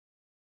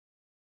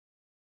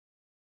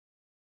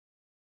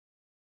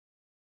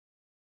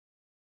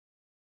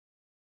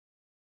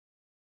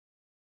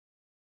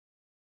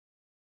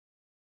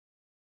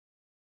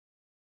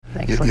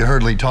You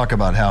heard Lee talk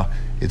about how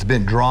it's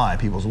been dry.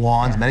 People's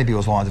lawns, many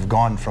people's lawns have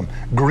gone from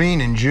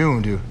green in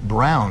June to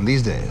brown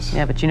these days.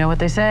 Yeah, but you know what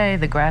they say,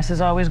 the grass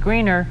is always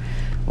greener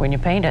when you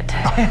paint it.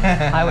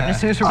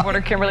 Eyewitness News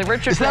reporter Kimberly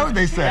Richardson. Is that what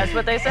they say? That's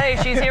what they say.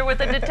 She's here with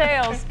the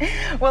details.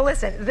 Well,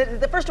 listen,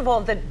 first of all,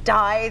 the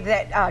dye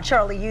that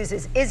Charly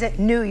uses isn't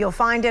new. You'll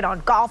find it on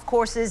golf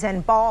courses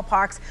and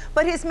ballparks.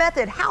 But his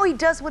method, how he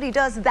does what he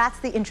does, that's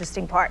the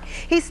interesting part.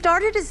 He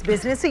started his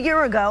business a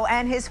year ago,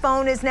 and his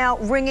phone is now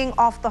ringing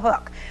off the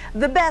hook.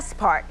 The best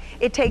part,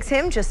 it takes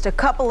him just a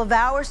couple of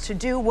hours to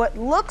do what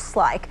looks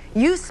like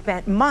you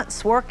spent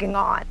months working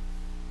on.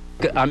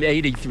 I'm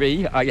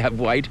 83, I have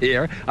white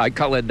hair, I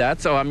colored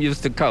that, so I'm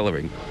used to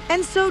coloring.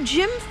 And so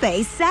Jim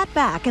Fay sat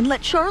back and let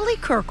Charly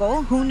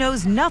Koerkel, who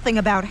knows nothing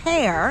about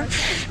hair,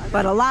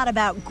 but a lot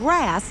about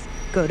grass,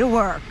 go to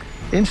work.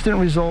 Instant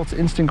results,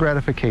 instant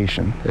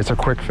gratification. It's a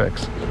quick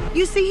fix.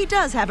 You see, he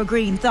does have a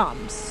green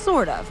thumb,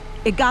 sort of.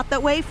 It got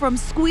that way from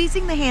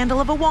squeezing the handle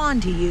of a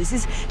wand he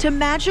uses to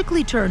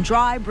magically turn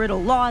dry,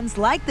 brittle lawns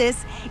like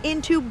this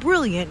into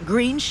brilliant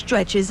green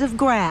stretches of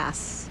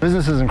grass.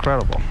 Business is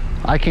incredible.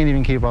 I can't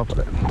even keep up with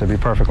it, to be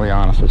perfectly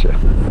honest with you.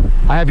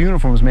 I have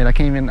uniforms made. I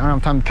don't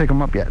have time to pick them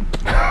up yet.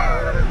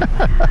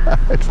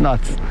 It's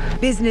nuts.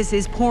 Business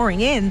is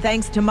pouring in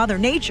thanks to Mother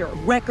Nature.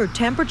 Record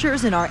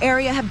temperatures in our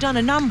area have done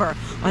a number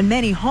on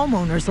many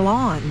homeowners'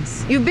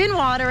 lawns. You've been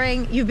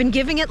watering, you've been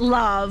giving it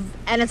love,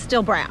 and it's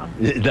still brown.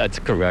 That's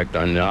correct,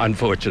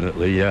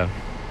 unfortunately, yeah.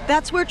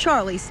 That's where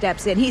Charly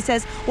steps in. He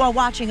says while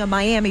watching a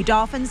Miami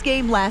Dolphins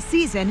game last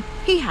season,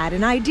 he had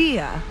an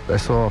idea. I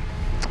saw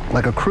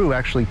like a crew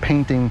actually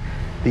painting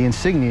the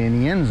insignia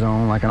in the end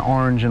zone like an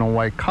orange and a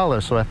white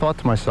color. So I thought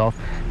to myself,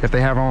 if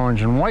they have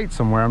orange and white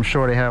somewhere, I'm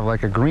sure they have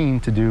like a green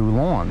to do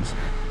lawns.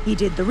 He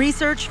did the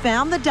research,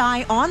 found the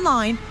dye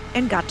online,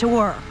 and got to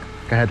work.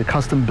 I had to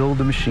custom build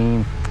the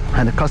machine. I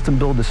had to custom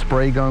build the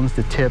spray guns,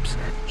 the tips.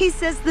 He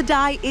says the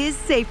dye is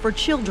safe for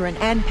children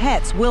and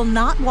pets, will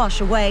not wash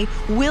away,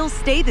 will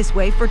stay this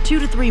way for 2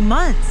 to 3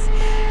 months.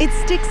 It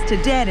sticks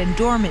to dead and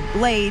dormant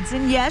blades,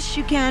 and yes,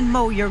 you can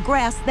mow your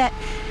grass that,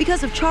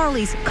 because of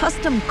Charly's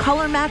custom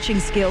color matching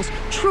skills,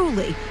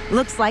 truly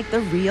looks like the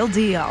real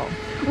deal.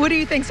 What do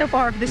you think so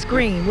far of this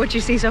green? What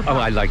you see so far? Oh,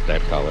 I like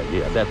that color,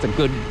 yeah. That's a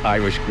good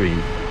Irish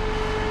green.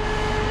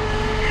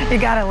 You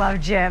gotta love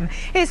Jim.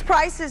 His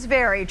prices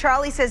vary.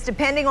 Charly says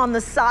depending on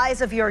the size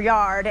of your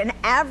yard, an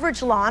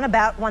average lawn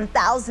about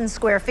 1,000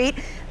 square feet,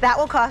 that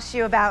will cost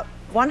you about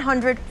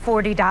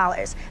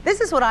 $140.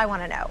 This is what I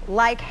want to know.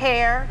 Like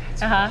hair,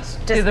 does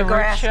the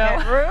grass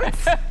get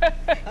roots?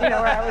 You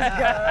know where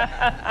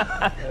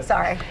I was going.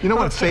 Sorry. You know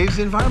what? It saves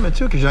the environment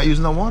too, because you're not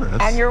using the water.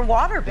 And your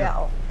water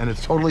bill. And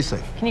it's totally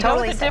safe. Can you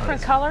go with a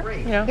different color?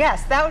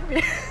 Yes, that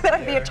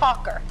would be a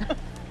talker.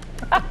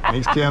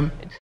 Thanks, Kim.